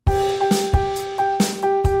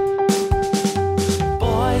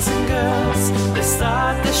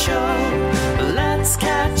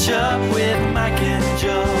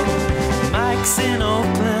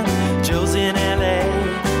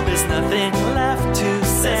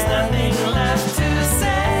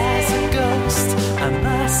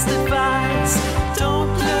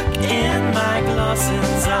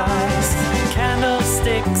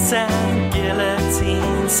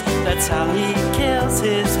how he kills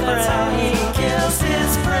his friends. That's how he kills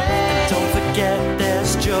his friends. And don't forget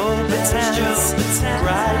there's Joe Betance,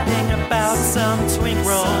 writing about some twink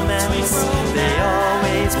romance. They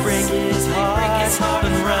always break his heart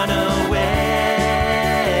and run away.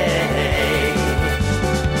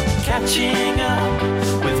 Catching up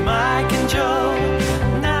with Mike and Joe.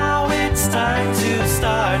 Now it's time to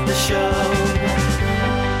start the show.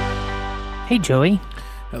 Hey, Joey.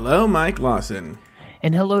 Hello, Mike Lawson.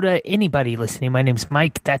 And hello to anybody listening. My name's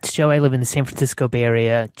Mike. That's Joe. I live in the San Francisco Bay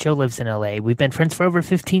Area. Joe lives in LA. We've been friends for over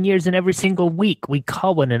 15 years, and every single week we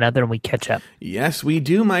call one another and we catch up. Yes, we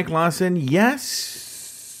do, Mike Lawson.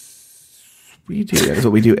 Yes, we do. That is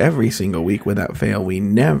what we do every single week without fail. We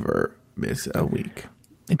never miss a week.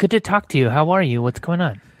 Good to talk to you. How are you? What's going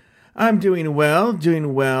on? I'm doing well.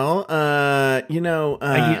 Are you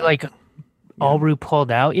like all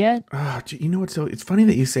RuPaul'd out yet? Oh, you know what? So it's funny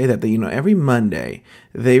that you say that. Every Monday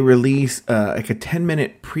they release like a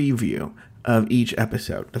 10-minute preview of each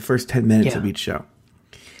episode, the first 10 minutes of each show.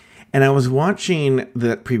 And I was watching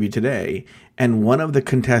that preview today, and one of the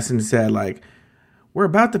contestants said, like, "We're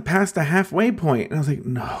about to pass the halfway point." And I was like,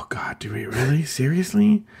 "No, God, do we really?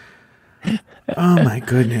 Seriously?" Oh my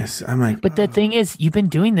goodness. I'm like, but the thing is, you've been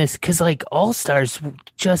doing this because like All Stars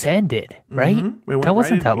just ended, right? Mm-hmm. That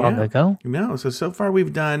wasn't that long ago. No. So far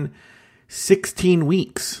we've done 16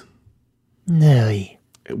 weeks. No.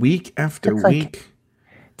 Week after week.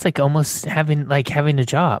 It's like almost having a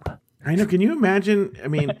job. I know. Can you imagine? I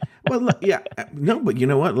mean, well, look, yeah, no, but you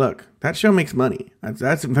know what? Look, that show makes money.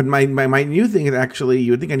 That's but my new thing is actually,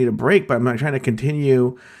 you would think I need a break, but I'm not trying to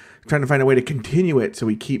find a way to continue it so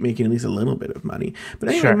we keep making at least a little bit of money. But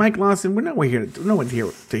anyway, sure. Mike Lawson, no one's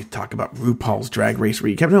here to talk about RuPaul's Drag Race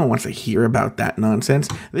recap. No one wants to hear about that nonsense.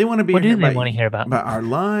 They want to be. What do they want to hear about? About our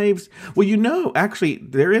lives. Well, actually,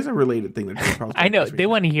 there is a related thing that RuPaul's. I know they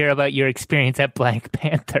want to hear about your experience at Black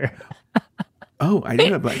Panther. Oh, I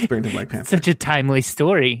did have experience at Black Panther. Such a timely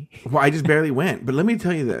story. Well, I just barely went, but let me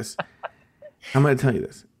tell you this. I'm going to tell you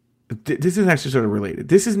this. This is actually sort of related.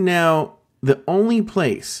 This is now the only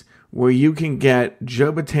place where you can get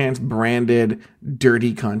Joe Betance branded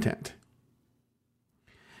dirty content.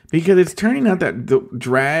 Because it's turning out that the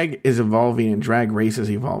drag is evolving and Drag Race is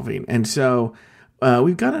evolving. And so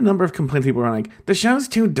we've got a number of complaints. People are like, the show's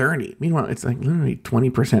too dirty. Meanwhile, it's like literally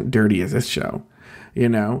 20% dirty as this show,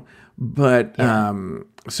 But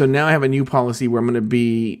so now I have a new policy where I'm going to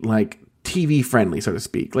be like TV friendly, so to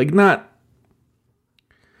speak. Like not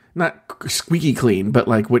squeaky clean, but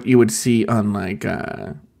like what you would see on like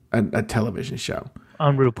a television show.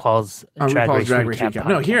 On RuPaul's Drag Race recap.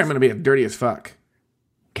 No, here I'm going to be dirty as fuck.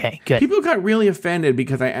 Okay, good. People got really offended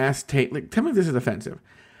because I asked Taylor. Like, tell me if this is offensive.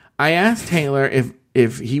 I asked Taylor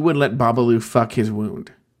if he would let Babalu fuck his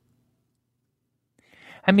wound.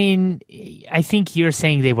 I mean, I think you're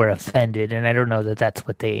saying they were offended, and I don't know that that's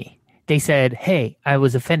what they said. Hey, I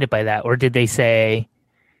was offended by that, or did they say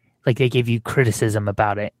like they gave you criticism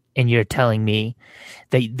about it? And you're telling me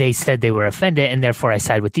that they said they were offended, and therefore I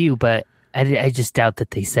side with you. But I just doubt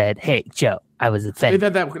that they said, "Hey, Joe, I was offended."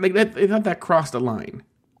 They thought that crossed a line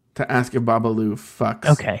to ask if Babalu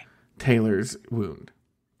fucks Taylor's wound.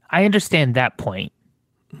 I understand that point.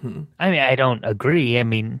 Mm-hmm. I mean, I don't agree. I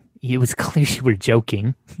mean, it was clear you were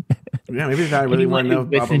joking. Yeah, maybe I really want to know if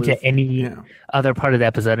listen to any other part of the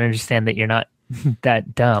episode. I understand that you're not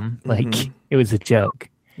that dumb. Like it was a joke.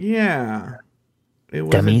 Yeah. It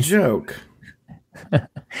was Dummies. a joke.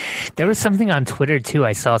 There was something on Twitter, too.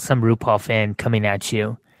 I saw some RuPaul fan coming at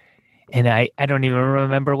you. And I don't even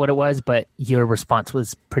remember what it was, but your response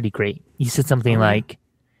was pretty great. You said something like,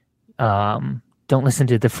 don't listen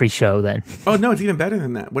to the free show then. Oh, no, it's even better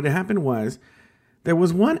than that. What happened was, there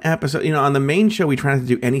was one episode, on the main show, we tried not to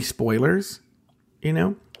do any spoilers,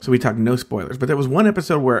 So we talked no spoilers. But there was one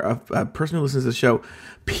episode where a person who listens to the show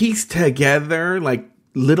pieced together, like,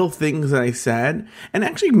 little things that I said, and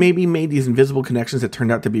actually maybe made these invisible connections that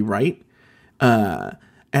turned out to be right. And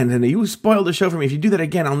then you spoiled the show for me. If you do that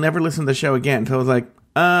again, I'll never listen to the show again. So I was like,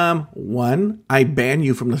 one, I ban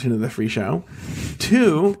you from listening to the free show.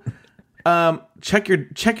 Two, check your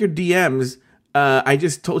DMs. I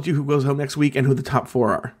just told you who goes home next week and who the top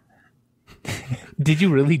 4 are. Did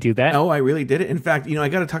you really do that? Oh, I really did it. In fact,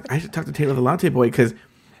 I should talk to Taylor the Latte Boy, because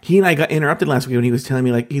he and I got interrupted last week when he was telling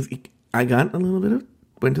me, like, I got a little bit of,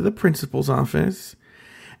 went to the principal's office,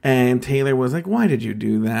 and Taylor was like, why did you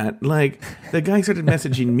do that? Like, the guy started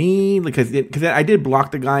messaging me, because I did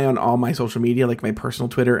block the guy on all my social media, like my personal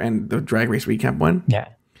Twitter and the Drag Race recap one. Yeah.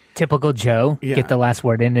 Typical Joe. Yeah. Get the last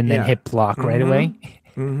word in and then hit block right away.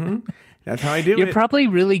 Mm-hmm. That's how I do You're probably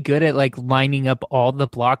really good at like lining up all the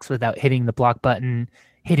blocks without hitting the block button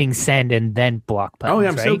hitting send and then block buttons. Oh, yeah,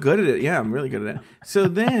 I'm right? so good at it. Yeah, I'm really good at it. So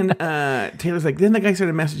then Taylor's like, then the guy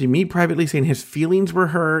started messaging me privately saying his feelings were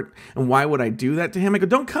hurt and why would I do that to him? I go,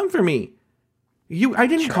 don't come for me. I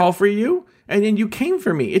didn't call for you, and then you came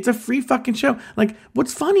for me. It's a free fucking show. Like,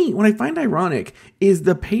 what's funny, what I find ironic, is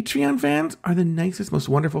the Patreon fans are the nicest, most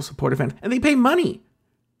wonderful, supportive fans, and they pay money.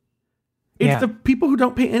 It's the people who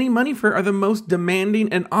don't pay any money for it are the most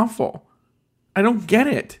demanding and awful. I don't get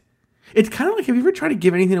it. It's kind of like, have you ever tried to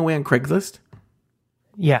give anything away on Craigslist?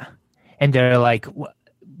 Yeah. And they're like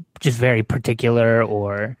just very particular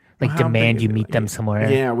or like How demand big you is it? meet them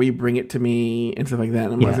somewhere. Yeah, will you bring it to me and stuff like that?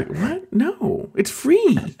 And I was like, what? No, it's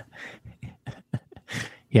free.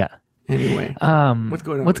 Yeah. Anyway, what's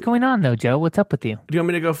going on? What's going on though, Joe? What's up with you? Do you want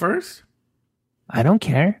me to go first? I don't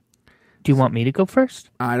care. Do you want me to go first?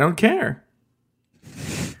 I don't care.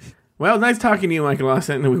 Well, nice talking to you, Michael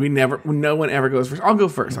Lawson. No one ever goes first. I'll go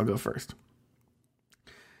first.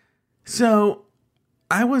 So,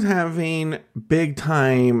 I was having big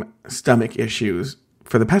time stomach issues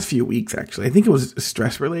for the past few weeks, actually. I think it was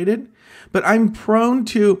stress related, but I'm prone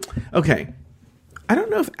to, okay, I don't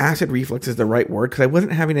know if acid reflux is the right word because I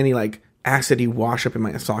wasn't having any like acidy wash up in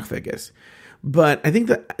my esophagus. But I think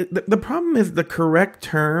that the problem is the correct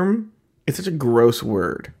term. It's such a gross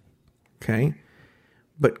word. Okay.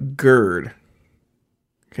 But GERD.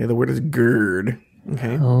 Okay. The word is GERD.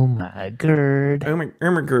 Okay. Oh my GERD.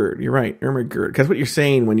 Irma GERD. You're right. Irma GERD. That's what you're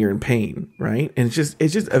saying when you're in pain, right? And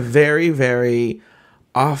it's just a very, very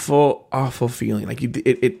awful, awful feeling. Like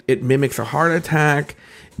it mimics a heart attack.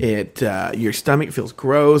 Your stomach feels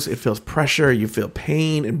gross. It feels pressure. You feel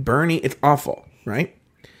pain and burning. It's awful, right?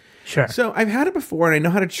 Sure. So I've had it before and I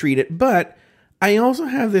know how to treat it, but I also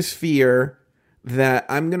have this fear that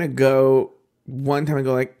I'm going to go one time and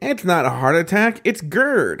go like, it's not a heart attack, it's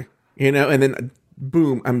GERD, and then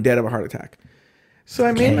boom, I'm dead of a heart attack. So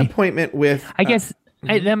I made an appointment with... I guess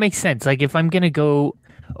that makes sense. Like if I'm going to go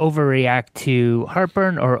overreact to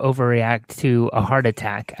heartburn or overreact to a heart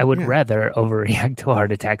attack, I would rather overreact to a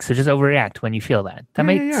heart attack. So just overreact when you feel that. That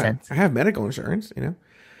makes sense. I have medical insurance,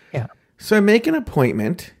 Yeah. So I make an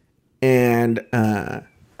appointment and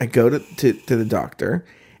I go to the doctor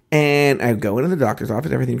and I go into the doctor's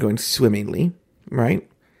office. Everything's going swimmingly, right?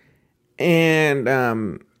 And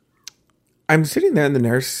I'm sitting there and the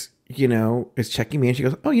nurse, is checking me and she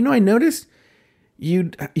goes, oh, I noticed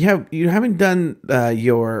you haven't done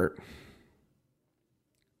your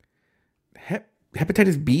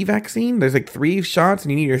hepatitis B vaccine. There's like 3 shots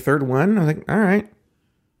and you need your 3rd one. I was like, all right,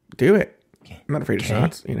 do it. I'm not afraid of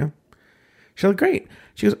shots, She's like, great.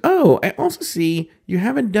 She goes, oh, I also see you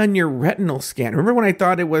haven't done your retinal scan. Remember when I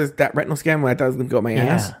thought it was that retinal scan when I thought it was going to go up my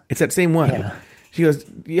ass? It's that same one. Yeah. She goes,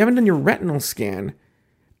 you haven't done your retinal scan.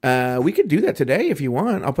 We could do that today if you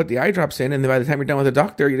want. I'll put the eye drops in, and then by the time you're done with the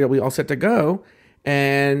doctor, you'll be all set to go.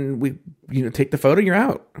 And we, take the photo, you're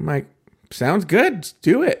out. I'm like, sounds good. Let's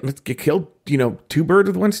do it. Let's get killed, 2 birds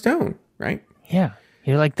with 1 stone, right? Yeah.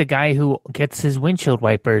 You're like the guy who gets his windshield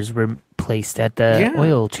wipers replaced at the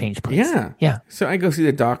oil change place. Yeah. Yeah. So I go see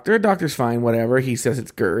the doctor. Doctor's fine, whatever. He says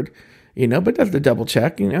it's GERD, but does the double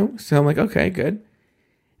check, So I'm like, okay, good.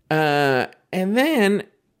 And then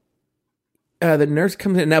the nurse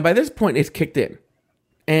comes in. Now, by this point, it's kicked in.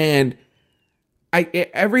 And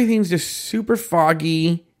everything's just super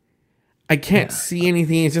foggy. I can't see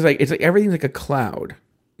anything. It's like everything's like a cloud.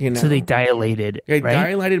 So they dilated, right?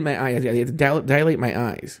 Dilated my eyes. Yeah, they had to dilate my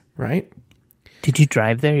eyes, right? Did you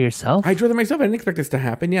drive there yourself? I drove there myself. I didn't expect this to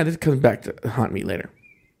happen. Yeah, this comes back to haunt me later.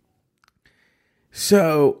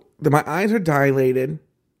 So my eyes are dilated,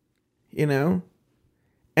 and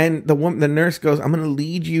the nurse goes, "I'm going to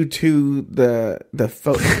lead you to the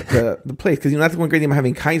place because that's the one great thing about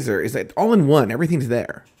having Kaiser is that all in one, everything's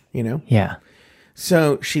there, Yeah.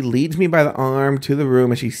 So she leads me by the arm to the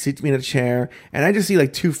room and she sits me in a chair and I just see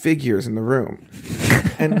like 2 figures in the room.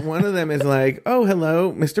 And one of them is like, oh,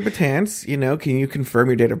 hello, Mr. Batance, can you confirm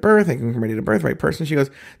your date of birth? I can confirm my date of birth, right person. She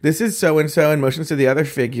goes, this is so-and-so, and motions to the other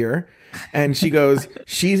figure. And she goes,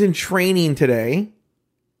 she's in training today.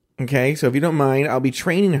 Okay, so if you don't mind, I'll be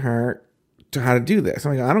training her to how to do this.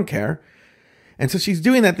 I'm like, I don't care. And so she's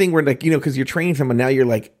doing that thing where like, because you're training someone, now you're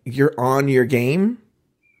like, you're on your game.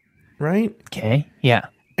 Right? Okay. Yeah.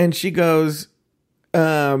 And she goes,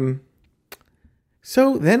 so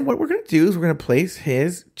then what we're going to do is we're going to place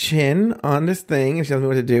his chin on this thing. And she doesn't know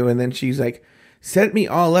what to do. And then she's like, set me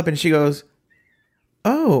all up. And she goes,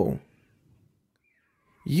 oh,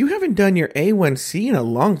 you haven't done your A1C in a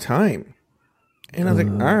long time. And I was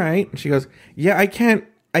like, all right. And she goes, yeah, I can't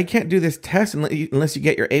do this test unless you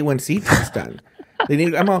get your A1C test done.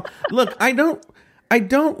 Look, I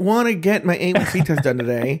don't want to get my A1C test done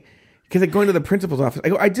today because I'm going to the principal's office. I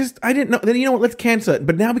go, I didn't know. Then you know what? Let's cancel it.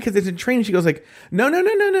 But now because it's in training, she goes like, no,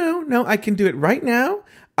 I can do it right now.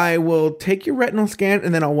 I will take your retinal scan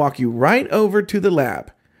and then I'll walk you right over to the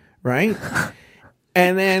lab, right?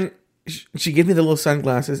 And then she gives me the little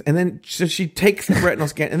sunglasses, and then so she takes the retinal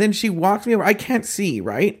scan, and then she walks me over. I can't see,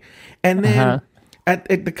 right? And then at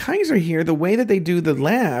the Kaiser here, the way that they do the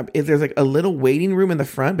lab is there's like a little waiting room in the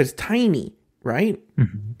front, but it's tiny, right?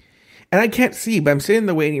 Mm-hmm. And I can't see, but I'm sitting in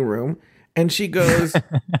the waiting room, and she goes,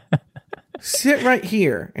 sit right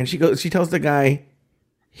here. And she tells the guy,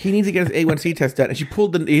 he needs to get his A1C test done. And you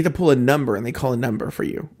have to pull a number, and they call a number for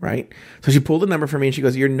you, right? So she pulled a number for me, and she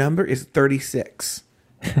goes, your number is 36.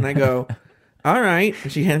 And I go, all right.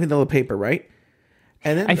 And she handed me the little paper, right?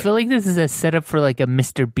 And then I feel like this is a setup for like a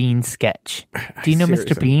Mr. Bean sketch. Do you know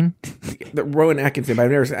Mr. Bean? The Rowan Atkinson,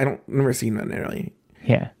 but I've never seen that really.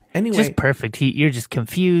 Yeah. Anyway, just perfect. You're just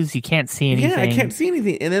confused. You can't see anything. Yeah, I can't see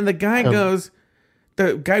anything. And then the guy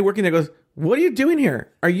the guy working there goes, what are you doing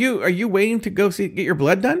here? Are you waiting to go get your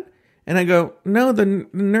blood done? And I go, no, the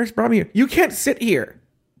nurse brought me here. You can't sit here.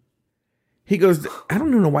 He goes, I don't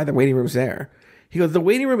even know why the waiting room's there. He goes, the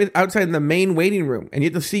waiting room is outside in the main waiting room, and you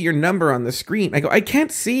have to see your number on the screen. I go, I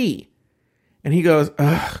can't see. And he goes,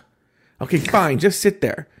 ugh. Okay, fine, just sit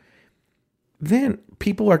there. Then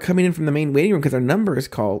people are coming in from the main waiting room because their number is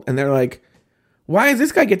called, and they're like, why does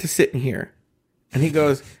this guy get to sit in here? And he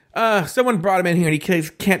goes, someone brought him in here, and he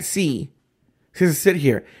can't see. He has to sit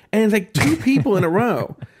here. And it's like 2 people in a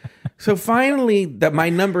row. So finally, my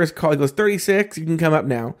number is called. He goes, 36, you can come up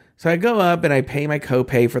now. So I go up, and I pay my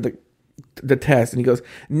copay for the test, and he goes,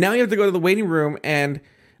 now you have to go to the waiting room and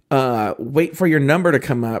wait for your number to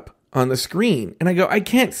come up on the screen. And I go, I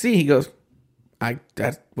can't see. He goes,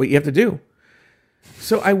 that's what you have to do.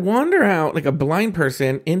 So I wander out like a blind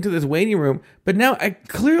person into this waiting room, but now I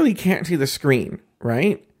clearly can't see the screen,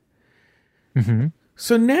 right? Mm-hmm.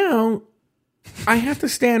 So now I have to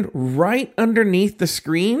stand right underneath the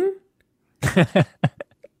screen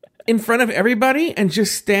in front of everybody and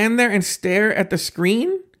just stand there and stare at the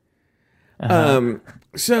screen.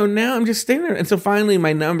 So now I'm just standing there. And so finally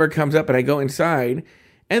my number comes up and I go inside,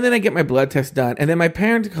 and then I get my blood test done. And then my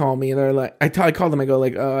parents call me, and they're like, I called them. I go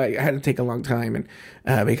like, oh, I had to take a long time.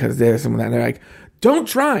 And, because this and that. And they're like, don't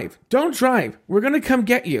drive. We're going to come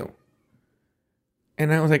get you.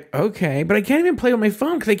 And I was like, okay, but I can't even play with my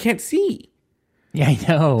phone because I can't see. Yeah, I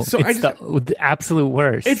know. So it's the absolute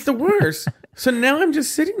worst. It's the worst. So now I'm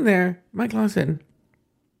just sitting there, Mike Lawson.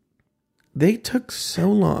 They took so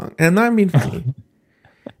long, and I'm not being funny.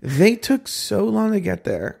 They took so long to get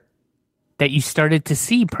there that you started to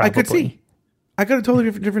see. Probably, I could see. I got a totally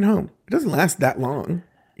different home. It doesn't last that long,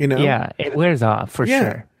 you know. Yeah, it wears off for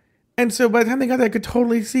sure. And so by the time they got there, I could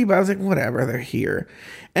totally see. But I was like, whatever, they're here.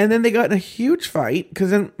 And then they got in a huge fight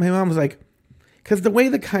because then my mom was like, because the way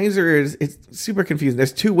the Kaiser is, it's super confusing.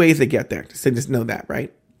 There's 2 ways to get there. So just know that,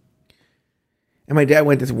 right? And my dad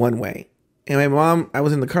went this one way. And my mom, I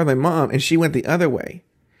was in the car with my mom, and she went the other way.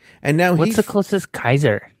 And now what's the closest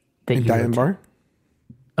Kaiser that you Diamond Bar?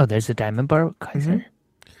 Oh, there's a Diamond Bar Kaiser?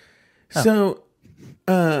 Mm-hmm.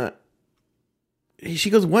 So, she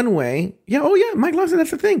goes one way. Yeah, oh yeah, Mike Lawson, that's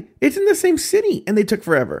the thing. It's in the same city, and they took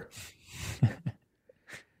forever.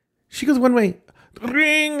 She goes one way.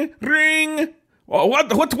 Ring. Oh,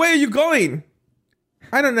 what way are you going?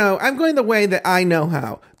 I don't know. I'm going the way that I know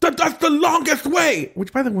how. That's the longest way.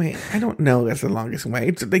 Which, by the way, I don't know that's the longest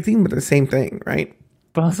way. They think about the same thing, right?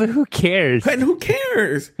 But also, who cares? And who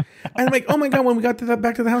cares? And I'm like, oh my God, when we got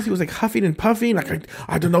back to the house, he was like huffing and puffing. Like,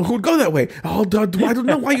 I don't know who'd go that way. Oh, I don't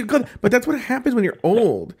know why you'd go. But that's what happens when you're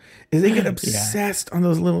old, is they get obsessed on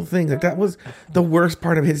those little things. Like, that was the worst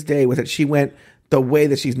part of his day, was that she went the way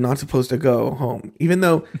that she's not supposed to go home, even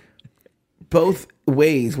though both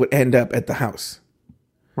ways would end up at the house.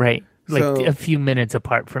 Right. Like a few minutes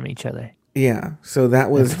apart from each other. Yeah. So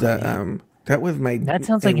that was that was my... That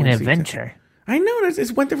sounds like an adventure. Test. I know. It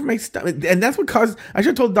just went there for my stomach. And that's what caused... I should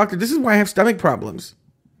have told the doctor, this is why I have stomach problems.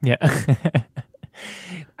 Yeah.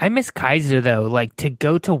 I miss Kaiser, though. Like, to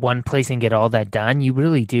go to one place and get all that done, you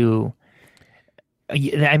really do...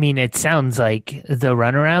 I mean, it sounds like the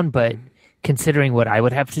runaround, but considering what I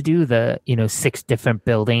would have to do, 6 different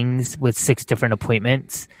buildings with 6 different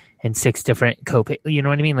appointments... and 6 different copay, you know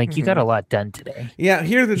what I mean? Like, you got a lot done today. Yeah,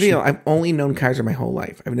 here's the deal. I've only known Kaiser my whole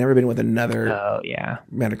life. I've never been with another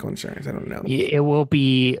medical insurance. I don't know. It will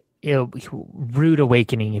be a rude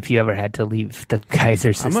awakening if you ever had to leave the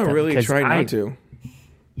Kaiser system. I'm going to really try not to.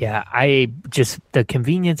 Yeah, I just the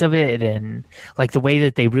convenience of it and like the way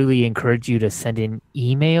that they really encourage you to send an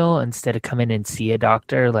email instead of come in and see a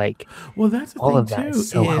doctor, like Well, that's the all thing of that too. is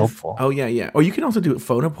so helpful. Oh yeah, yeah. Or you can also do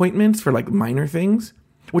phone appointments for like minor things.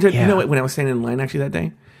 Which you know Yeah. what? When I was standing in line actually that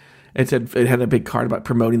day, it said it had a big card about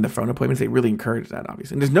promoting the phone appointments. They really encourage that,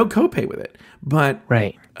 obviously. And there's no copay with it. But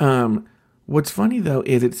Right. what's funny though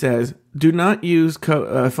is it says do not use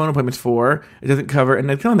phone appointments for it doesn't cover. And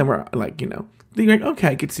they're telling them we're like they're like okay,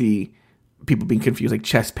 I could see people being confused like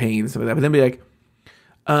chest pain and stuff like that, but then be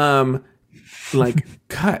like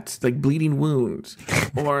cuts, like bleeding wounds,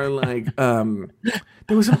 or like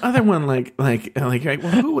there was some other one like well,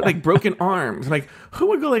 who would, like broken arms, like who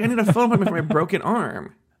would go like I need a phone appointment for my broken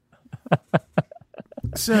arm.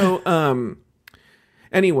 So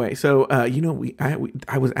anyway, so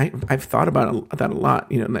I've thought about that a lot.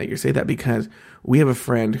 Now you say that because we have a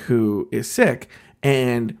friend who is sick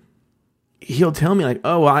and he'll tell me like,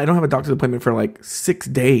 oh, well, I don't have a doctor's appointment for like 6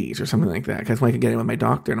 days or something like that because when I could get in with my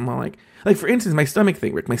doctor. And I'm all like for instance, my stomach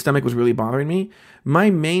thing, Rick, my stomach was really bothering me. My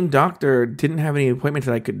main doctor didn't have any appointments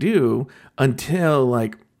that I could do until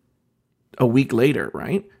like a week later,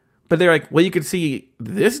 right? But they're like, well, you could see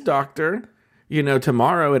this doctor,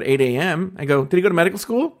 tomorrow at 8 a.m. I go, did he go to medical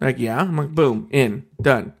school? They're like, yeah. I'm like, boom, in,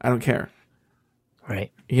 done. I don't care.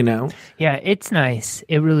 Right. Yeah, it's nice.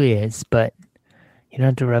 It really is, but you don't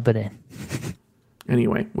have to rub it in.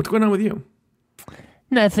 Anyway, what's going on with you?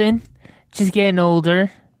 Nothing. Just getting older.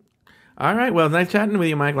 All right. Well, nice chatting with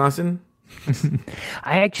you, Mike Lawson.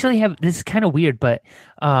 I actually have, this is kind of weird, but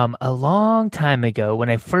a long time ago when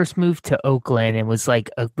I first moved to Oakland and was like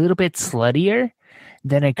a little bit sluttier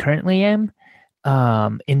than I currently am,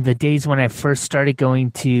 in the days when I first started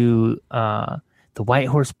going to the White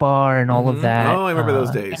Horse Bar and all of that. Oh, I remember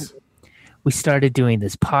those days. We started doing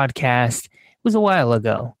this podcast. It was a while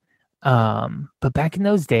ago. But back in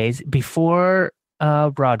those days, before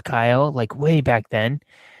Rod Kyle, like way back then,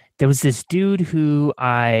 there was this dude who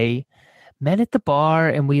I met at the bar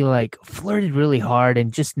and we like flirted really hard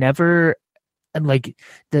and just never, and like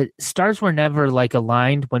the stars were never like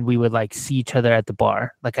aligned when we would like see each other at the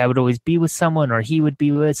bar. Like I would always be with someone or he would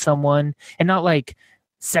be with someone, and not like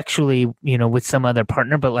sexually, with some other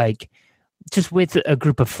partner, but like just with a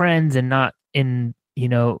group of friends and not in,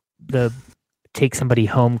 the take somebody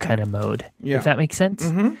home kind of mode. Yeah. If that makes sense.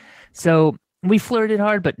 Mm-hmm. So we flirted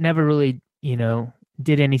hard, but never really,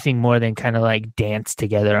 did anything more than kind of like dance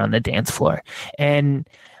together on the dance floor. And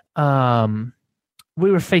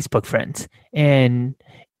we were Facebook friends. And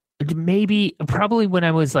probably when I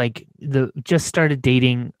was like just started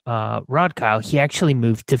dating Rod Kyle, he actually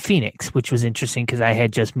moved to Phoenix, which was interesting because I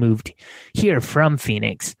had just moved here from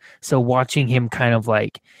Phoenix. So watching him kind of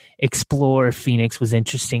like explore Phoenix was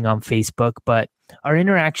interesting on Facebook, but our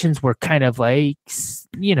interactions were kind of like,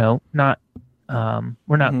 not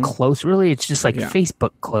we're not close really. It's just like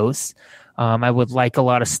Facebook close. I would like a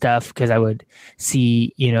lot of stuff because I would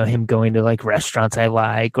see, him going to like restaurants I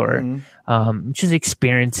like or just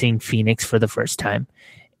experiencing Phoenix for the first time.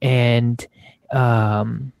 And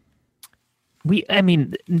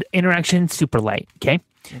interaction super light. Okay.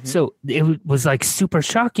 So it was like super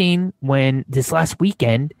shocking when this last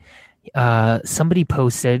weekend, somebody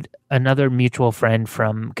posted, another mutual friend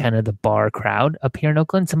from kind of the bar crowd up here in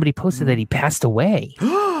Oakland, somebody posted that he passed away.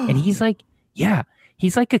 And he's like,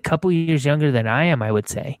 he's like a couple years younger than I am, I would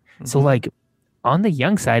say. So like on the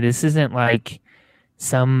young side, this isn't like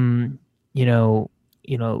some, he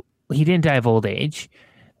didn't die of old age.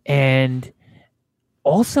 And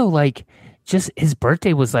also like just his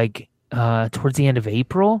birthday was like towards the end of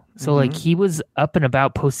April. So like he was up and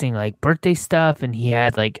about posting like birthday stuff, and he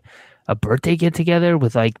had like a birthday get together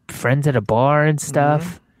with like friends at a bar and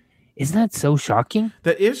stuff. Isn't that so shocking?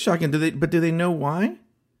 That is shocking. Do they know why?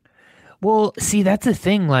 Well, see, that's the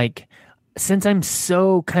thing. Like, since I'm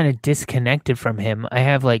so kind of disconnected from him, I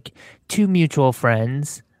have like two mutual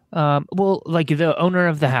friends. Like the owner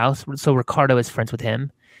of the house. So Ricardo is friends with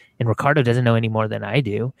him, and Ricardo doesn't know any more than I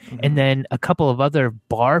do. And then a couple of other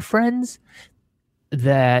bar friends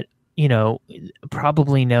that,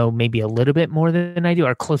 probably know maybe a little bit more than I do,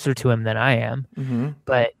 are closer to him than I am.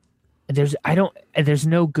 But there's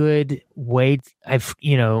no good way. I've,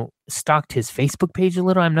 stalked his Facebook page a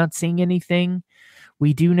little. I'm not seeing anything.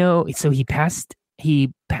 We do know. So he passed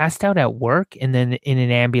out at work, and then in an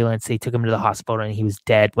ambulance, they took him to the hospital, and he was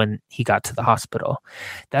dead when he got to the hospital.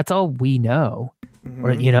 That's all we know.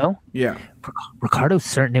 Or, Yeah. Ricardo's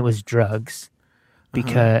certain it was drugs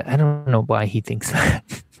because I don't know why he thinks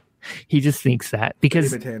that. He just thinks that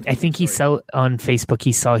because I think on Facebook,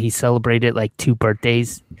 he celebrated like 2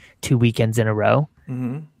 birthdays, 2 weekends in a row.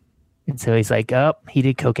 And And so he's like, oh, he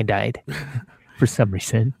did coke and died for some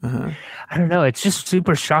reason. I don't know. It's just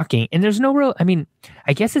super shocking. And there's no real, I mean,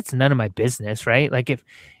 I guess it's none of my business, right? Like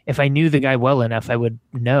if I knew the guy well enough, I would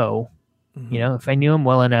know, you know, if I knew him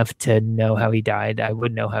well enough to know how he died, I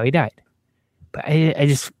would know how he died. But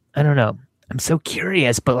I don't know. I'm so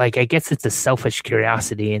curious, but like, I guess it's a selfish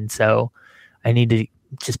curiosity. And so I need to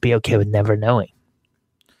just be okay with never knowing.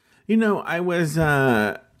 You know, I was,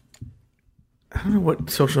 I don't know what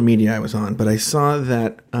social media I was on, but I saw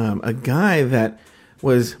that a guy that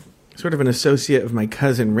was sort of an associate of my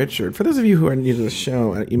cousin Richard. For those of you who are new to the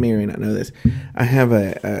show, you may or may not know this. I have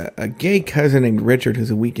a gay cousin named Richard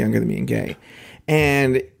who's a week younger than me and gay.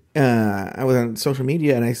 And I was on social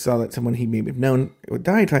media and I saw that someone he maybe have known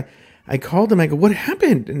died. I called him. I go, what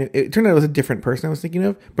happened? And it turned out it was a different person I was thinking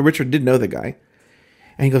of. But Richard did know the guy.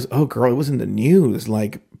 And he goes, oh, girl, it was in the news.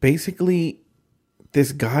 Like, basically,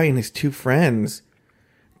 this guy and his two friends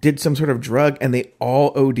did some sort of drug and they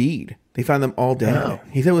all OD'd. They found them all dead. Oh.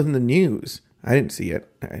 He said it was in the news. I didn't see it.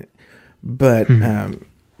 But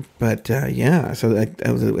yeah, so it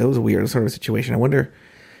was a weird sort of situation. I wonder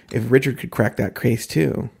if Richard could crack that case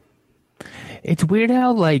too. It's weird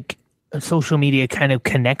how like social media kind of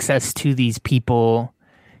connects us to these people.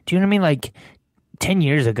 Do you know what I mean? Like 10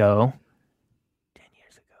 years ago,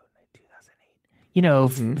 2008, you know,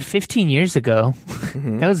 15 years ago,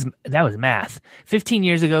 that was math. 15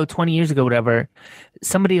 years ago, 20 years ago, whatever,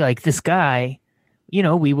 somebody like this guy, you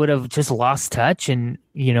know, we would have just lost touch. And,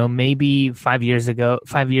 you know, maybe 5 years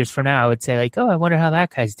from now, I would say like, oh, I wonder how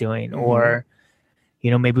that guy's doing. Or, you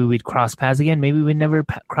know, maybe we'd cross paths again. Maybe we'd never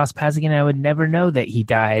cross paths again. I would never know that he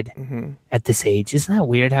died at this age. Isn't that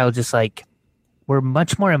weird how just like we're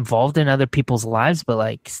much more involved in other people's lives, but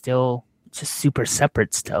like still just super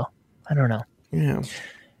separate still. I don't know. Yeah.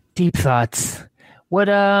 Deep thoughts. What,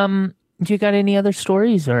 do you got any other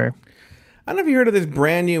stories or? I don't know if you heard of this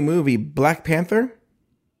brand new movie, Black Panther.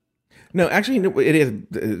 No, actually, it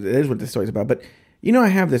is what this story's about. But, you know, I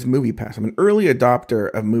have this Movie Pass. I'm an early adopter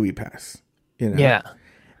of Movie Pass. You know? Yeah.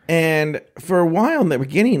 And for a while in the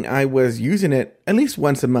beginning, I was using it at least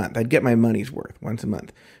once a month. I'd get my money's worth once a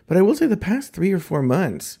month. But I will say the past 3 or 4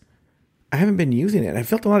 months, I haven't been using it. I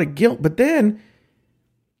felt a lot of guilt. But then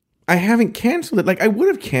I haven't canceled it. Like, I would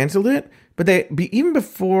have canceled it. But even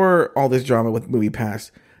before all this drama with Movie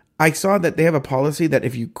Pass, I saw that they have a policy that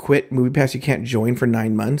if you quit Movie Pass, you can't join for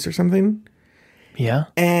 9 months or something. Yeah.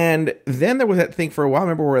 And then there was that thing for a while,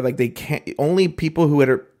 remember, where like they can't, only people who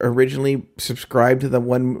had originally subscribed to the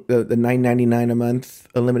 $9.99 a month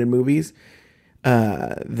unlimited movies,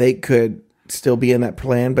 they could still be in that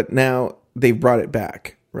plan, but now they've brought it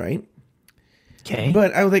back, right? Okay.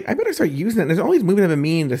 But I was like, I better start using it. And there's all these movies I've been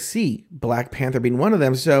meaning to see, Black Panther being one of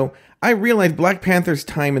them. So I realized Black Panther's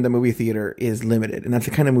time in the movie theater is limited, and that's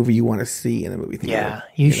the kind of movie you want to see in the movie theater. Yeah,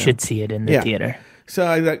 you should see it in the theater. So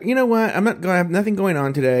I was like, you know what? I'm not going to have nothing going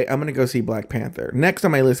on today. I'm going to go see Black Panther. Next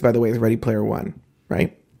on my list, by the way, is Ready Player One,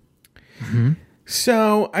 right?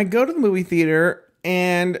 So I go to the movie theater,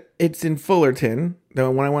 and it's in Fullerton, the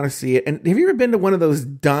one I want to see it. And have you ever been to one of those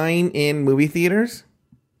dine-in movie theaters?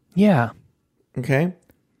 Yeah. Okay.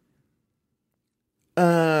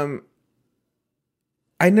 I'd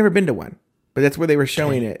never been to one, but that's where they were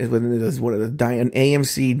showing it. Is when it was one of an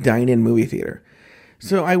AMC dine-in movie theater.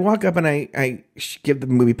 So I walk up and I give the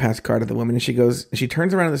Movie Pass card to the woman, and she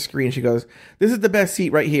turns around on the screen and she goes, "This is the best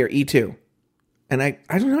seat right here, E2." And I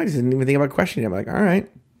don't know, I just didn't even think about questioning it. I'm like, all right.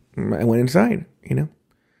 I went inside, you know.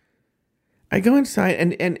 I go inside,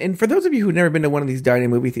 and for those of you who've never been to one of these dine-in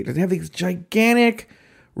movie theaters, they have these gigantic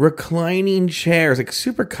reclining chairs, like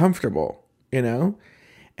super comfortable, you know.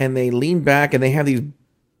 And they lean back, and they have these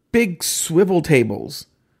big swivel tables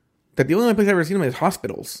that the only place I've ever seen them is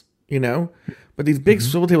hospitals, you know. But these big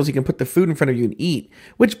swivel tables, you can put the food in front of you and eat.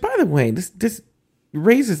 Which, by the way, this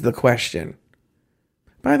raises the question.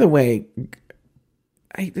 By the way,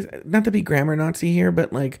 not to be grammar Nazi here,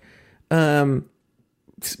 but like,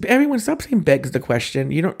 everyone stop saying begs the question.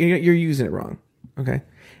 You're using it wrong. Okay.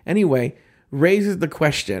 Anyway, raises the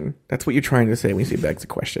question. That's what you're trying to say when you say begs the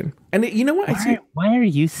question. And you know what? Why are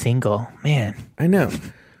you single, man? I know.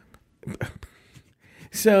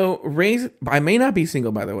 So I may not be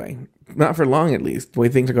single, by the way. Not for long, at least, the way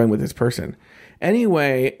things are going with this person.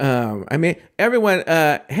 Anyway, everyone,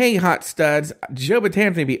 hey, hot studs, Joe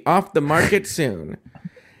Batan's going to be off the market soon.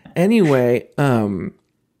 Anyway,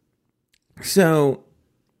 so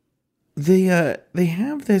they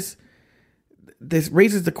have this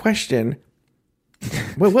raises the question.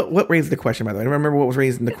 What raised the question, by the way? I don't remember what was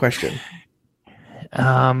raised in the question.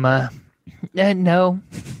 No.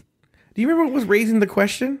 Do you remember what was raising the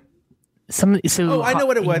question? Oh, I know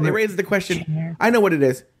what it was. It raises the question. I know what it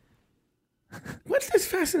is. What's this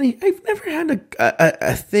fascinating? I've never had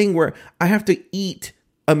a thing where I have to eat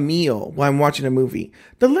a meal while I'm watching a movie.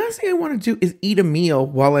 The last thing I want to do is eat a meal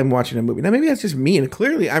while I'm watching a movie. Now, maybe that's just me, and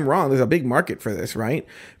clearly I'm wrong. There's a big market for this, right?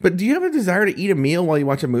 But do you have a desire to eat a meal while you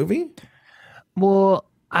watch a movie? Well,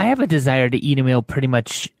 I have a desire to eat a meal pretty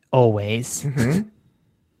much always.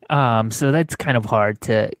 So that's kind of hard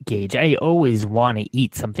to gauge. I always want to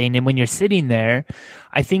eat something. And when you're sitting there,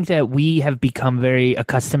 I think that we have become very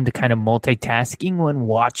accustomed to kind of multitasking when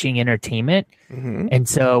watching entertainment. And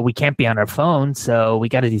so we can't be on our phone. So we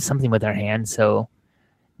got to do something with our hands. So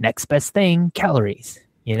next best thing, calories,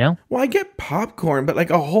 you know? Well, I get popcorn, but like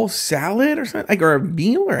a whole salad or something, like, or a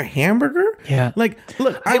meal or a hamburger. Yeah. Like,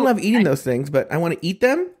 look, I love eating those things, but I want to eat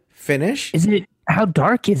them, finish. How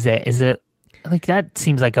dark is it? Is it like, that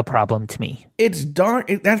seems like a problem to me. It's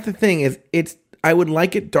dark. That's the thing I would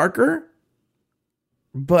like it darker,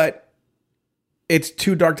 but it's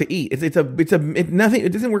too dark to eat. It's nothing.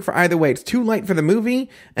 It doesn't work for either way. It's too light for the movie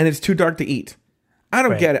and it's too dark to eat. I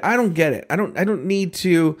don't get it. I don't need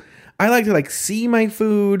to. I like to see my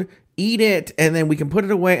food, eat it, and then we can put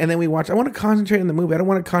it away and then we watch. I want to concentrate on the movie. I don't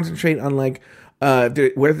want to concentrate on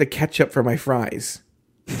where's the ketchup for my fries,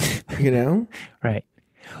 you know? Right.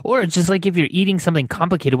 Or just like if you're eating something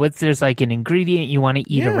complicated, there's like an ingredient you want to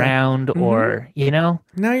eat around, or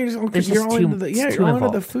now you're all into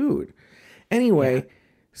the food. Anyway,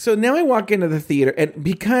 so now I walk into the theater, and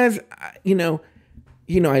because I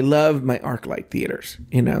love my ArcLight theaters.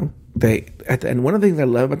 And one of the things I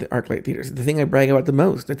love about the ArcLight theaters, the thing I brag about the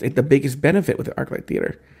most, the biggest benefit with the ArcLight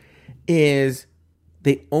theater, is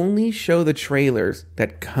they only show the trailers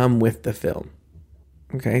that come with the film.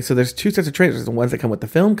 Okay, so there's two sets of trailers. There's the ones that come with the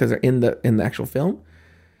film because they're in the actual film.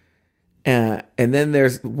 And then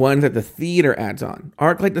there's one that the theater adds on.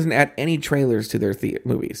 ArcLight doesn't add any trailers to their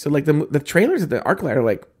movies. So the trailers at the ArcLight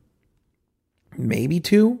are maybe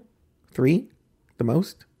 2, 3, the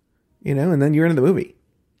most, and then you're into the movie.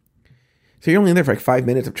 So you're only in there for 5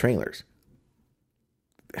 minutes of trailers.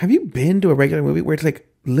 Have you been to a regular movie where it's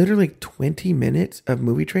literally 20 minutes of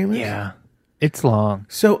movie trailers? Yeah, it's long.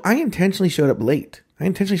 So I intentionally showed up late. I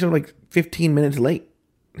intentionally showed up 15 minutes late,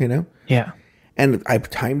 Yeah. And I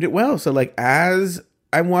timed it well. So as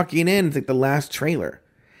I'm walking in, it's the last trailer.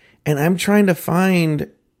 And I'm trying to find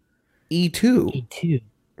E2. E2.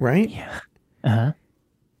 Right? Yeah. Uh-huh.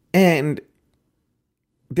 And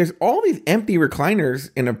there's all these empty recliners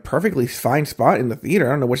in a perfectly fine spot in the theater.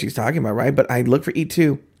 I don't know what she's talking about, right? But I look for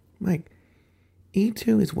E2. I'm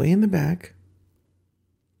E2 is way in the back.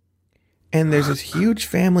 And there's this huge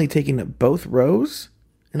family taking up both rows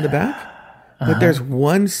in the back. But there's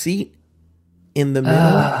one seat in the middle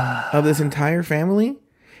of this entire family.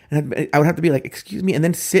 And I would have to be excuse me, and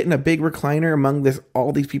then sit in a big recliner among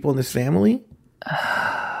all these people in this family.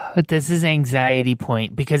 But this is anxiety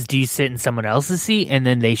point, because do you sit in someone else's seat and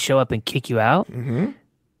then they show up and kick you out? Mm-hmm.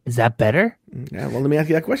 Is that better? Yeah, well, let me ask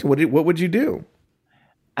you that question. What would you do?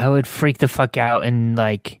 I would freak the fuck out and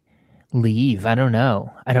leave. I don't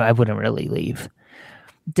know. I wouldn't really leave.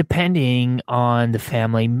 Depending on the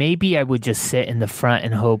family, maybe I would just sit in the front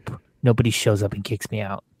and hope nobody shows up and kicks me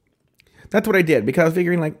out. That's what I did, because I was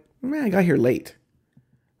figuring I got here late.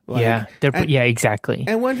 Yeah, exactly.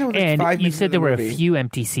 And one time was 5 minutes. You said there were a few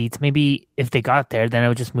empty seats. Maybe if they got there, then I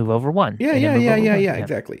would just move over one. Yeah,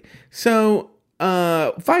 exactly. So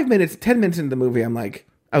 5 minutes, 10 minutes into the movie, I'm okay,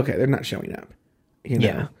 they're not showing up.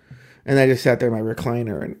 Yeah. And I just sat there in my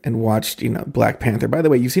recliner and watched, Black Panther. By the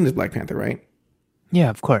way, you've seen this Black Panther, right? Yeah,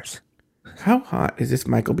 of course. How hot is this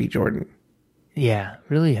Michael B. Jordan? Yeah,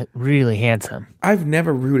 really, really handsome. I've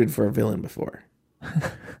never rooted for a villain before.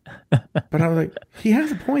 But I was he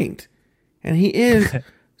has a point. And he is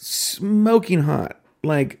smoking hot.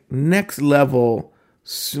 Next level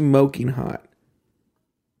smoking hot.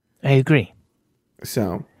 I agree.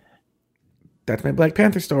 So, that's my Black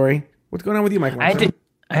Panther story. What's going on with you, Michael? I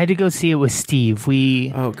had to go see it with Steve.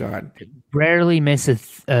 We rarely miss a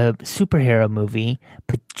superhero movie,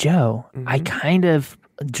 but Joe, I kind of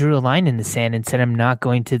drew a line in the sand and said I'm not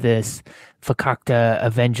going to this Fakakta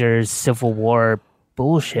Avengers Civil War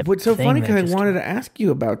bullshit. What's so funny, because I wanted to ask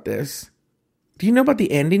you about this. Do you know about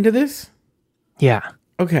the ending to this? Yeah.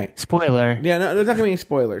 Okay. Spoiler. Yeah, no, there's not going to be any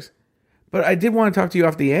spoilers. But I did want to talk to you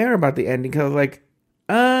off the air about the ending, because I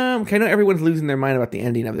know everyone's losing their mind about the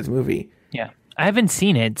ending of this movie. Yeah. I haven't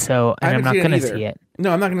seen it, so I'm not going to see it.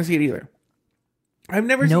 No, I'm not going to see it either. I've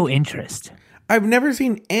never interest. I've never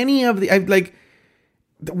seen any of the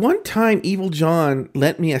one time Evil John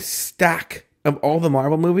lent me a stack of all the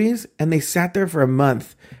Marvel movies, and they sat there for a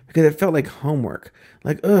month because it felt like homework.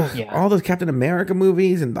 Like, ugh, Yeah. all those Captain America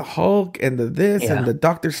movies and the Hulk and the this Yeah. and the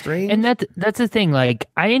Doctor Strange. And that's the thing. Like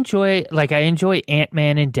I enjoy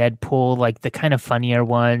Ant-Man and Deadpool, like the kind of funnier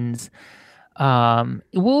ones.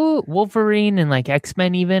 Wolverine and like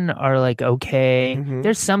X-Men even are like okay. Mhm.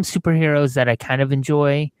 There's some superheroes that I kind of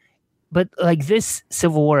enjoy, but like this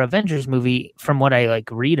Civil War Avengers movie, from what I like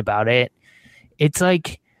read about it, it's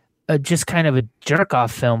like just kind of a jerk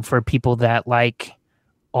off film for people that like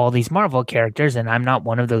all these Marvel characters, and I'm not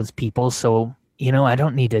one of those people, so I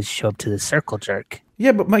don't need to show up to the circle jerk.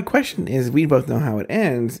 Yeah, but my question is, we both know how it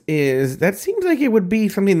ends, is that seems like it would be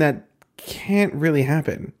something that can't really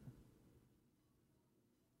happen.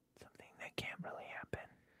 Something that can't really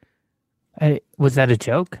happen. Was that a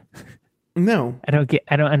joke? No. I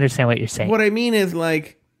don't understand what you're saying. What I mean is,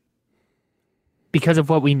 like, Because of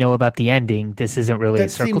what we know about the ending, this isn't really a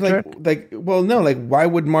that circle seems jerk. well, no, like, why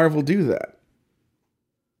would Marvel do that?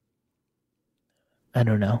 I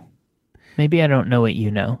don't know. Maybe I don't know what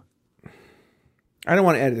you know. I don't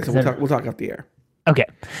want to edit this. So we'll talk off the air. Okay,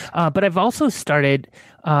 but I've also started.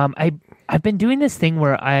 I've been doing this thing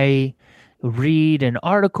where I read an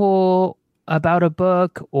article about a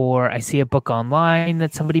book, or I see a book online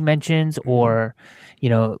that somebody mentions, or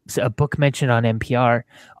a book mentioned on NPR.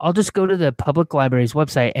 I'll just go to the public library's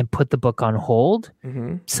website and put the book on hold.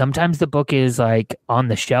 Mm-hmm. Sometimes the book is like on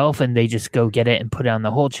the shelf and they just go get it and put it on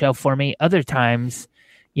the hold shelf for me. Other times,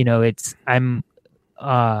 I'm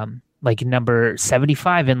like number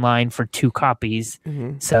 75 in line for 2 copies.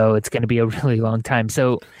 Mm-hmm. So it's going to be a really long time.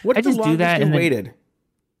 So What's I just the do longest that. you And then, waited?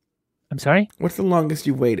 I'm sorry? What's the longest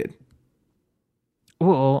you waited?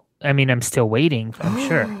 Well, I mean, I'm still waiting, I'm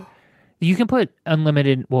sure. You can put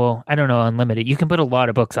unlimited, well, I don't know, unlimited. You can put a lot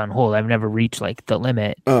of books on hold. I've never reached like the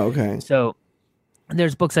limit. Oh, okay. So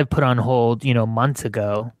there's books I've put on hold, months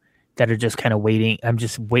ago that are just kind of waiting. I'm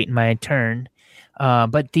just waiting my turn.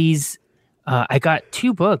 But these, I got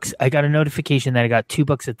 2 books. I got a notification that I got 2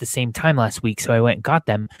 books at the same time last week. So I went and got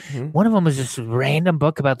them. Mm-hmm. One of them was just a random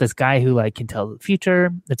book about this guy who like can tell the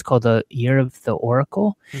future. It's called The Year of the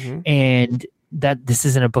Oracle. Mm-hmm. And that this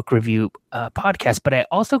isn't a book review podcast, but I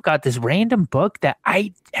also got this random book that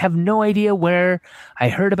I have no idea where I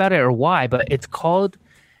heard about it or why, but it's called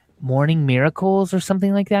Morning Miracles or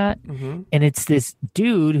something like that. Mm-hmm. And it's this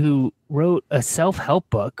dude who wrote a self-help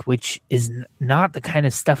book, which is not the kind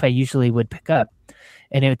of stuff I usually would pick up.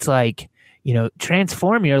 And it's like,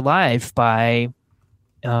 transform your life by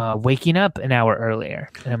waking up an hour earlier.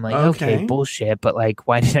 And I'm like, okay, bullshit. But like,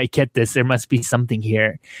 why did I get this? There must be something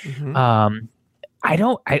here. Mm-hmm.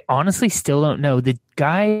 I honestly still don't know. The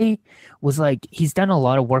guy was like, he's done a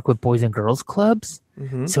lot of work with Boys and Girls Clubs.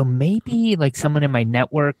 Mm-hmm. So maybe like someone in my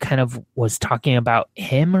network kind of was talking about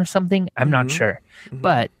him or something. I'm not sure. Mm-hmm.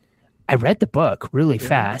 But I read the book really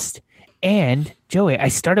fast. And Joey, I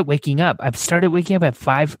started waking up. I've started waking up at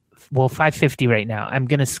 5:50 right now. I'm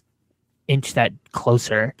going to inch that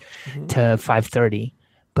closer to 5:30.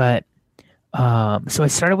 But so I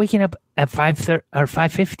started waking up at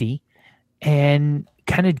 5:50 and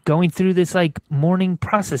kind of going through this like morning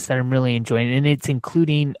process that I'm really enjoying, and it's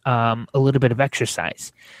including a little bit of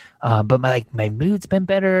exercise. But my mood's been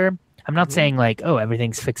better. I'm not saying like, oh,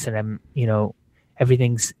 everything's fixed and I'm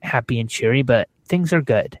everything's happy and cheery, but things are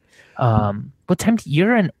good. What time?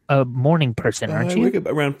 You're a morning person, aren't I you? wake up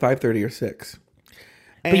around 5:30 or 6.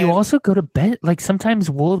 But you also go to bed. Like sometimes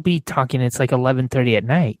we'll be talking. It's like 11:30 at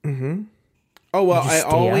night. Mm-hmm. Oh well, I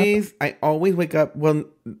always wake up. Well,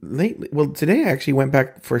 lately, today I actually went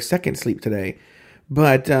back for a second sleep today,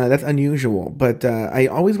 but that's unusual. But I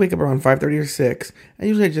always wake up around 5:30 or 6. I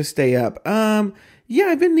usually just stay up. Yeah,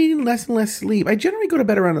 I've been needing less and less sleep. I generally go to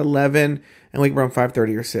bed around 11 and wake up around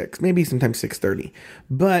 5:30 or 6, maybe sometimes 6:30.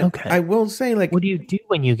 But Okay. I will say, like, What do you do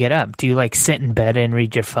when you get up? Do you like sit in bed and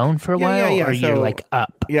read your phone for a while, or you're like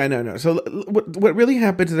up? Yeah, no. So what really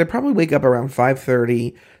happens is I probably wake up around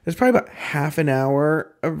 5:30. There's probably about half an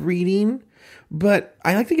hour of reading, but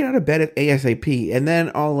I like to get out of bed at ASAP, and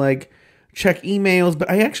then I'll like check emails. But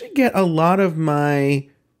I actually get a lot of my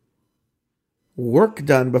work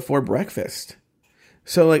done before breakfast.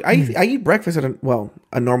 So like I eat breakfast at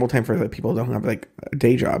a normal time for like people who don't have like a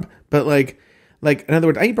day job, but like in other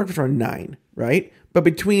words, I eat breakfast around 9, right? But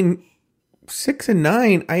between 6 and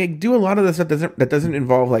 9, I do a lot of the stuff that doesn't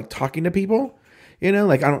involve like talking to people.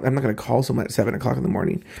 Like I'm not going to call someone at 7:00 in the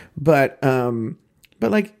morning, but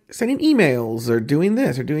like sending emails or doing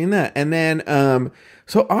this or doing that. And then,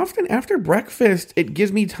 so often after breakfast, it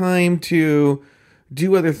gives me time to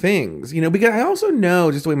do other things, because I also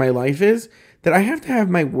know just the way my life is that I have to have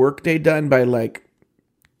my work day done by like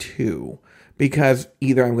 2, because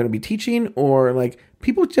either I'm going to be teaching or like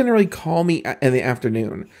people generally call me in the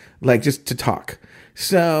afternoon, like just to talk.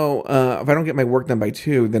 So if I don't get my work done by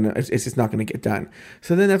 2, then it's just not going to get done.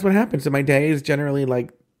 So then that's what happens. So my day is generally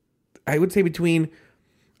like, I would say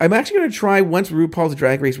I'm actually going to try, once RuPaul's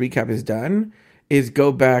Drag Race recap is done, is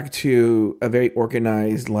go back to a very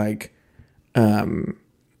organized, like,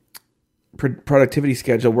 productivity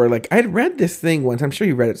schedule where, like, I had read this thing once, I'm sure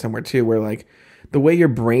you read it somewhere too, where, like, the way your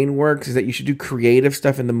brain works is that you should do creative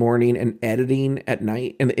stuff in the morning and editing at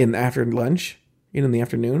night and after lunch, in the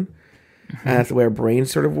afternoon. Mm-hmm. And that's the way our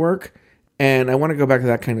brains sort of work. And I want to go back to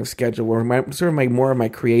that kind of schedule where more of my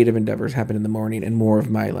creative endeavors happen in the morning and more of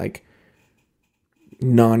my, like,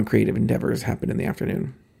 non-creative endeavors happen in the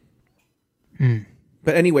afternoon.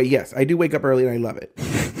 But anyway, yes, I do wake up early and I love it.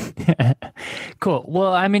 Cool.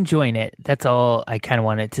 Well, I'm enjoying it. That's all I kind of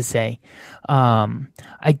wanted to say.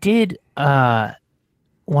 I did want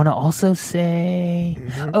to also say,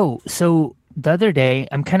 so the other day,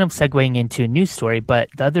 I'm kind of segueing into a news story, but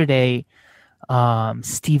the other day,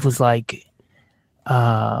 Steve was like,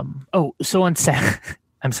 I'm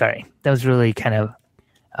sorry. That was really kind of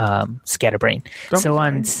scatterbrain.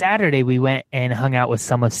 On Saturday, we went and hung out with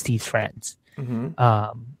some of Steve's friends.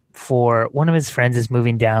 For one of his friends is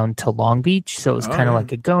moving down to Long Beach, so it was kind of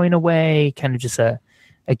like a going away, kind of just a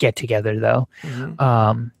get together though.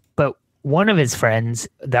 But one of his friends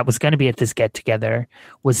that was going to be at this get together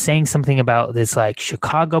was saying something about this like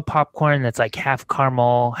Chicago popcorn that's like half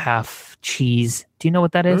caramel, half cheese. Do you know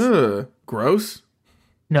what that is? Ugh, gross.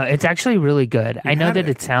 No, it's actually really good. I know that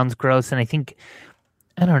it sounds gross, and I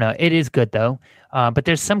don't know. It is good though. But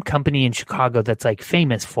there's some company in Chicago that's like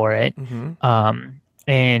famous for it.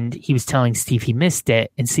 And he was telling Steve he missed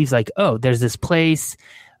it. And Steve's like, oh, there's this place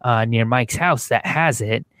near Mike's house that has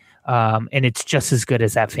it. And it's just as good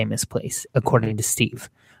as that famous place, according to Steve.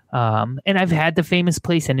 And I've had the famous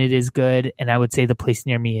place and it is good. And I would say the place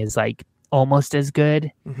near me is like almost as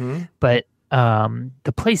good. But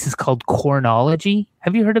the place is called Cornology.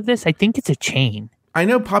 Have you heard of this? I think it's a chain. I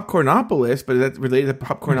know Popcornopolis, but is that related to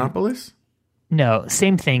Popcornopolis? No,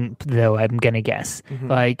 same thing though, I'm going to guess.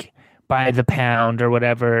 Like by the pound or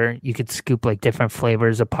whatever, you could scoop like different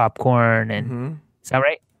flavors of popcorn. And is that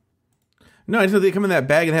right? No, I just know they come in that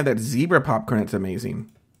bag and have that zebra popcorn. It's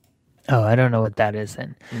amazing. Oh, I don't know what that is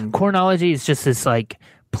then. Cornology is just this like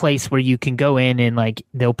place where you can go in and like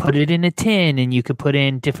they'll put it in a tin and you could put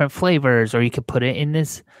in different flavors, or you could put it in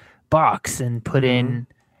this box and put in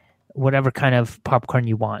whatever kind of popcorn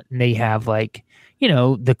you want. And they have like, you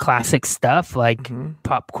know, the classic stuff like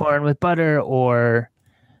popcorn with butter or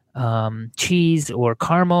cheese or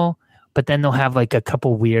caramel, but then they'll have like a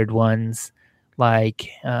couple weird ones like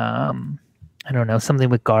I don't know, something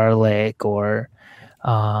with garlic or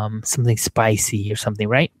something spicy or something,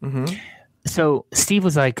 right? So Steve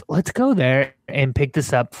was like, let's go there and pick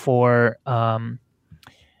this up for my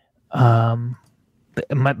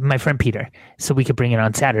friend Peter, so we could bring it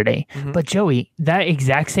on Saturday. But Joey, that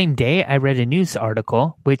exact same day, I read a news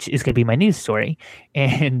article, which is going to be my news story,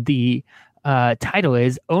 and the title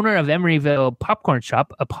is "Owner of Emeryville Popcorn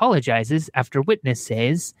Shop Apologizes After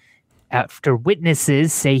Witnesses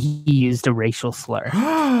Say He Used a Racial Slur."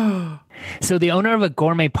 So the owner of a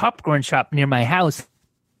gourmet popcorn shop near my house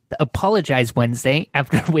apologized Wednesday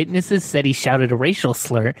after witnesses said he shouted a racial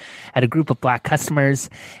slur at a group of black customers,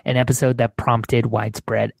 an episode that prompted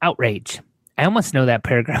widespread outrage. I almost know that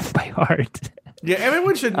paragraph by heart. Yeah,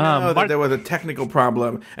 everyone should know that there was a technical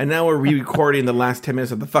problem, and now we're re-recording the last 10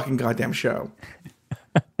 minutes of the fucking goddamn show.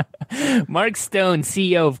 Mark Stone,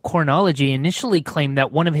 CEO of Cornology, initially claimed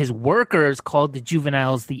that one of his workers called the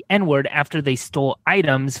juveniles the N-word after they stole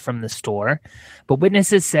items from the store, but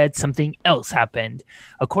witnesses said something else happened.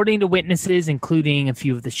 According to witnesses, including a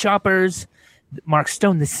few of the shoppers, Mark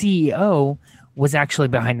Stone, the CEO, was actually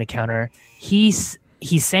behind the counter. He's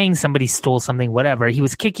saying somebody stole something, whatever. He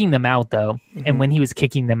was kicking them out, though, and when he was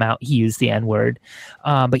kicking them out, he used the N-word.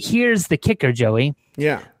 But here's the kicker, Joey.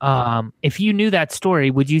 Yeah. If you knew that story,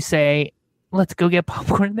 would you say, let's go get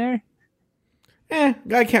popcorn there?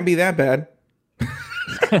 Guy can't be that bad.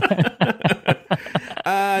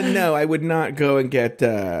 No, I would not go and get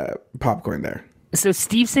popcorn there. So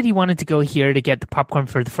Steve said he wanted to go here to get the popcorn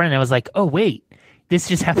for the friend. I was like, oh, wait, this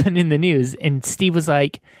just happened in the news. And Steve was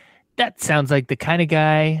like, that sounds like the kind of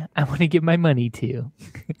guy I want to give my money to.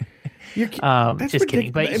 Just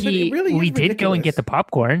kidding. But we did go and get the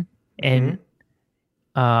popcorn. And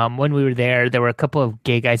when we were there were a couple of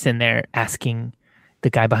gay guys in there asking the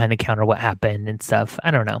guy behind the counter what happened and stuff.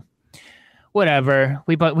 I don't know. Whatever.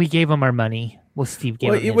 We gave him our money. Well, Steve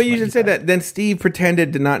gave him his you should say that. Then Steve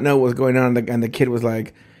pretended to not know what was going on, and the kid was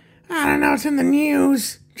like, I don't know, it's in the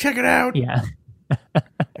news. Check it out. Yeah.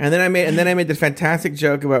 And then I made the fantastic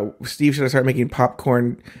joke about Steve should have started making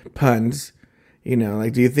popcorn puns. You know,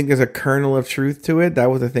 like, do you think there's a kernel of truth to it? That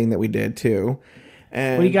was a thing that we did too.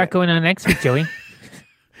 And What do you got going on next week, Joey?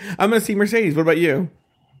 I'm gonna see Mercedes. What about you?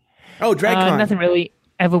 Oh, DragCon. Nothing really.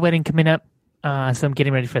 I have a wedding coming up, so I'm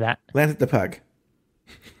getting ready for that. Lance at the Pug.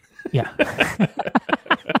 Yeah.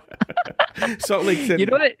 Salt Lake City. You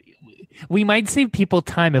know what? We might save people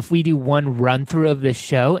time if we do one run through of the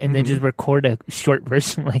show and then just record a short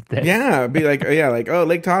version like this. Yeah, it'd be like,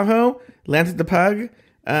 Lake Tahoe, Lance at the Pug,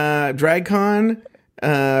 DragCon,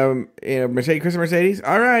 Mercedes.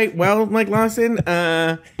 All right, well, Mike Lawson.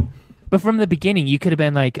 But from the beginning, you could have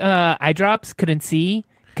been like, eye drops, couldn't see,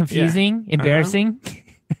 confusing, embarrassing.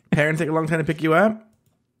 Parents take a long time to pick you up.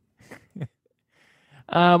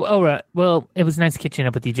 Right. Well, it was nice catching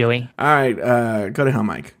up with you, Joey. All right, go to hell,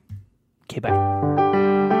 Mike. Okay, bye.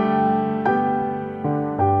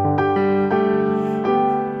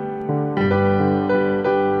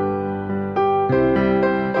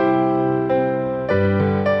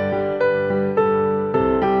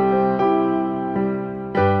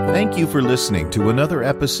 Thank you for listening to another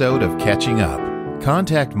episode of Catching Up.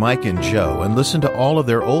 Contact Mike and Joe and listen to all of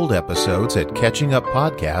their old episodes at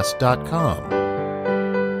catchinguppodcast.com.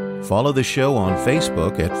 Follow the show on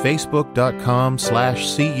Facebook at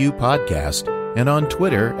facebook.com/CUpodcast and on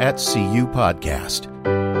Twitter at CUpodcast.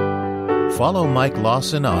 Follow Mike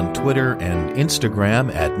Lawson on Twitter and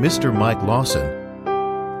Instagram at Mr. Mike Lawson.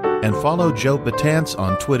 And follow Joe Batance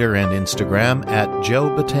on Twitter and Instagram at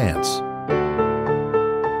Joe Batance.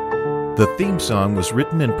 The theme song was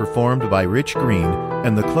written and performed by Rich Green,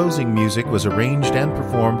 and the closing music was arranged and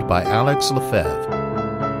performed by Alex Lefebvre.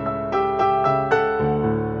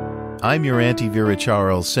 I'm your Auntie Vera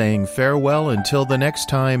Charles saying farewell until the next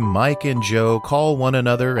time Mike and Joe call one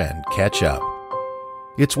another and catch up.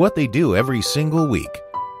 It's what they do every single week.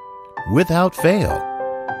 Without fail,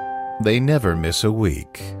 they never miss a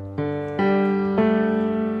week.